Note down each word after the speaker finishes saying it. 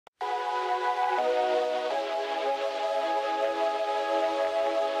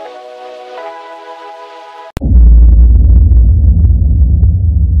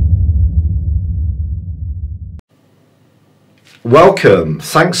Welcome.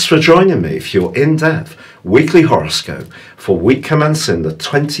 Thanks for joining me for your in-depth weekly horoscope for week commencing the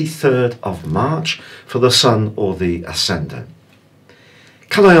 23rd of March for the Sun or the Ascendant.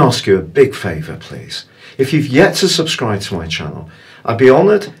 Can I ask you a big favour, please? If you've yet to subscribe to my channel, I'd be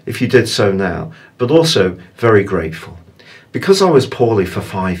honoured if you did so now, but also very grateful. Because I was poorly for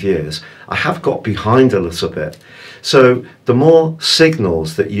 5 years, I have got behind a little bit. So the more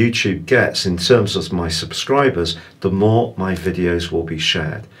signals that YouTube gets in terms of my subscribers, the more my videos will be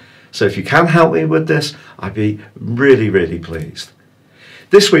shared. So if you can help me with this, I'd be really pleased.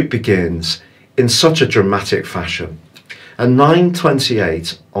 This week begins in such a dramatic fashion. At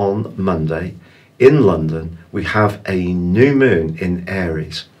 9:28 on Monday in London, we have a new moon in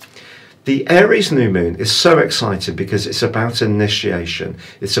Aries. The Aries new moon is so exciting because it's about initiation,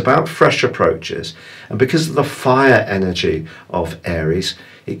 it's about fresh approaches, and because of the fire energy of Aries,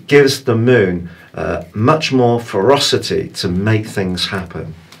 it gives the moon much more ferocity to make things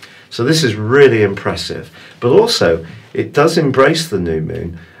happen. So this is really impressive, but also it does embrace the new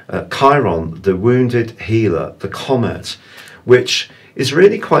moon, Chiron, the wounded healer, the comet, which is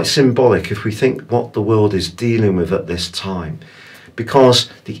really quite symbolic if we think what the world is dealing with at this time. Because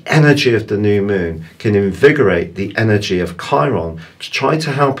the energy of the new moon can invigorate the energy of Chiron to try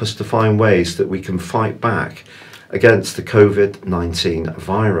to help us to find ways that we can fight back against the COVID-19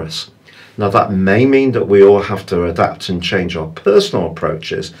 virus. Now that may mean that we all have to adapt and change our personal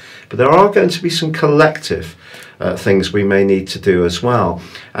approaches, but there are going to be some collective things we may need to do as well.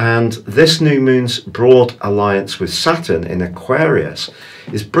 And this new moon's broad alliance with Saturn in Aquarius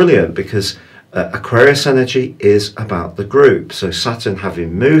is brilliant because Aquarius energy is about the group. So Saturn,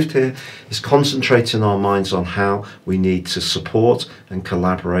 having moved here, is concentrating our minds on how we need to support and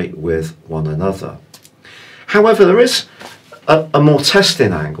collaborate with one another. However, there is a more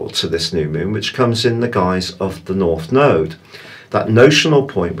testing angle to this new moon, which comes in the guise of the North Node. That notional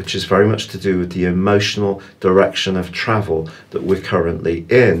point, which is very much to do with the emotional direction of travel that we're currently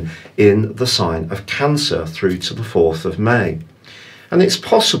in the sign of Cancer through to the 4th of May. And it's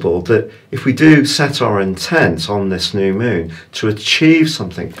possible that if we do set our intent on this new moon to achieve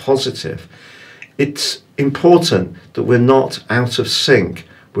something positive, it's important that we're not out of sync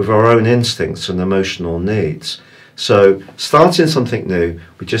with our own instincts and emotional needs. So starting something new,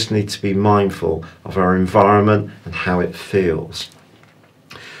 we just need to be mindful of our environment and how it feels.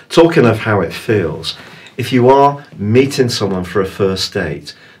 Talking of how it feels, if you are meeting someone for a first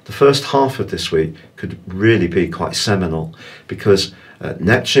date, the first half of this week could really be quite seminal because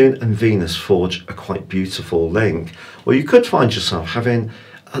Neptune and Venus forge a quite beautiful link. Or you could find yourself having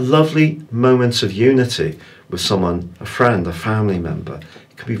a lovely moment of unity with someone, a friend, a family member.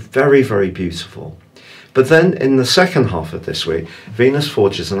 It could be very beautiful. But then in the second half of this week, Venus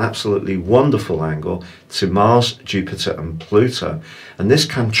forges an absolutely wonderful angle to Mars, Jupiter and Pluto. And this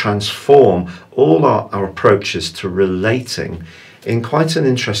can transform all our approaches to relating in quite an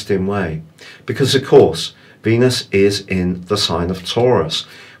interesting way. Because of course, Venus is in the sign of Taurus,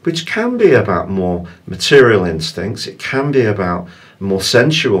 which can be about more material instincts, it can be about more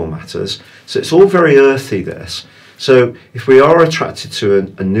sensual matters. So it's all very earthy, this. So if we are attracted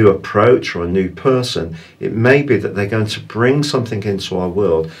to a new approach or a new person, it may be that they're going to bring something into our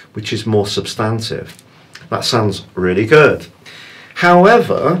world which is more substantive. That sounds really good.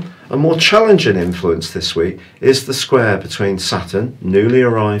 However, a more challenging influence this week is the square between Saturn, newly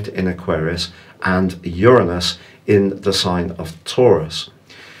arrived in Aquarius, and Uranus in the sign of Taurus.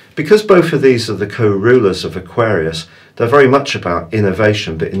 Because both of these are the co-rulers of Aquarius, they're very much about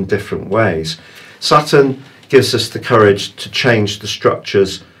innovation, but in different ways. Saturn gives us the courage to change the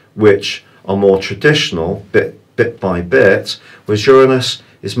structures which are more traditional, bit by bit, whereas Uranus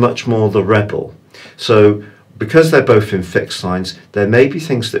is much more the rebel. So because they're both in fixed signs, there may be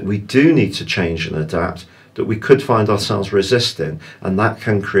things that we do need to change and adapt that we could find ourselves resisting, and that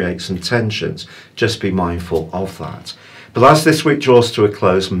can create some tensions. Just be mindful of that. But as this week draws to a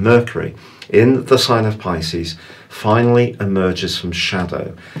close, Mercury in the sign of Pisces finally emerges from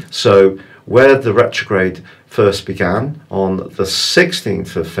shadow. So where the retrograde first began on the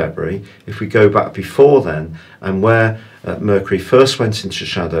 16th of February, if we go back before then, and where Mercury first went into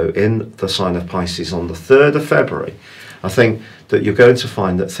shadow in the sign of Pisces on the 3rd of February, I think that you're going to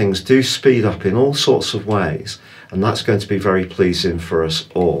find that things do speed up in all sorts of ways, and that's going to be very pleasing for us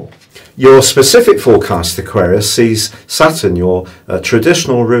all. Your specific forecast, Aquarius, sees Saturn, your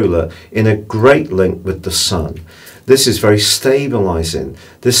traditional ruler, in a great link with the Sun. This is very stabilizing.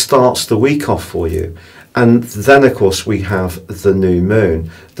 This starts the week off for you, And then, of course, we have the new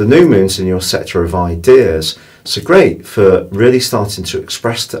moon. The new moon's in your sector of ideas. So great for really starting to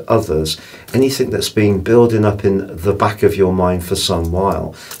express to others anything that's been building up in the back of your mind for some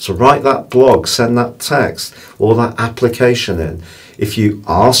while. So write that blog, send that text, or that application in. If you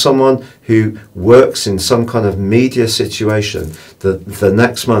are someone who works in some kind of media situation, the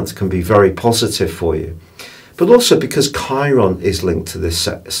next month can be very positive for you. But also because Chiron is linked to this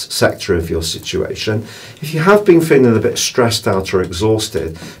sector of your situation, if you have been feeling a bit stressed out or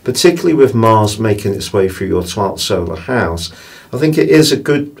exhausted, particularly with Mars making its way through your 12th solar house, I think it is a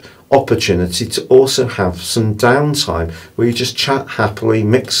good opportunity to also have some downtime where you just chat happily,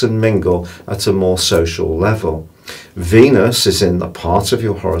 mix and mingle at a more social level. Venus is in the part of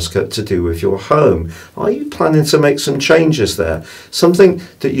your horoscope to do with your home. Are you planning to make some changes there? Something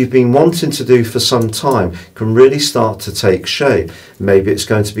that you've been wanting to do for some time can really start to take shape. Maybe it's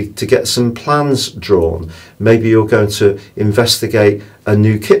going to be to get some plans drawn. Maybe you're going to investigate a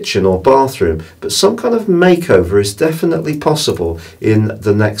new kitchen or bathroom. But some kind of makeover is definitely possible in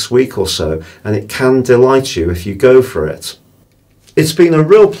the next week or so, and it can delight you if you go for it. It's been a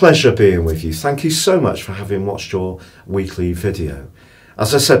real pleasure being with you. Thank you so much for having watched your weekly video.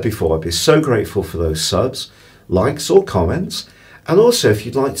 As I said before, I'd be so grateful for those subs, likes or comments. And also, if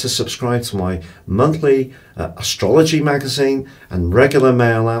you'd like to subscribe to my monthly astrology magazine and regular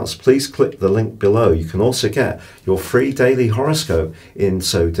mail outs, please click the link below. You can also get your free daily horoscope in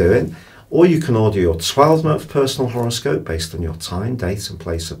so doing, or you can order your 12-month personal horoscope based on your time, date and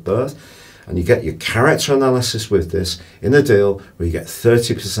place of birth. And you get your character analysis with this in a deal where you get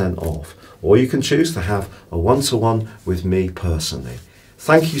 30% off. Or you can choose to have a one-to-one with me personally.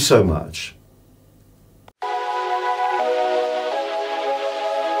 Thank you so much.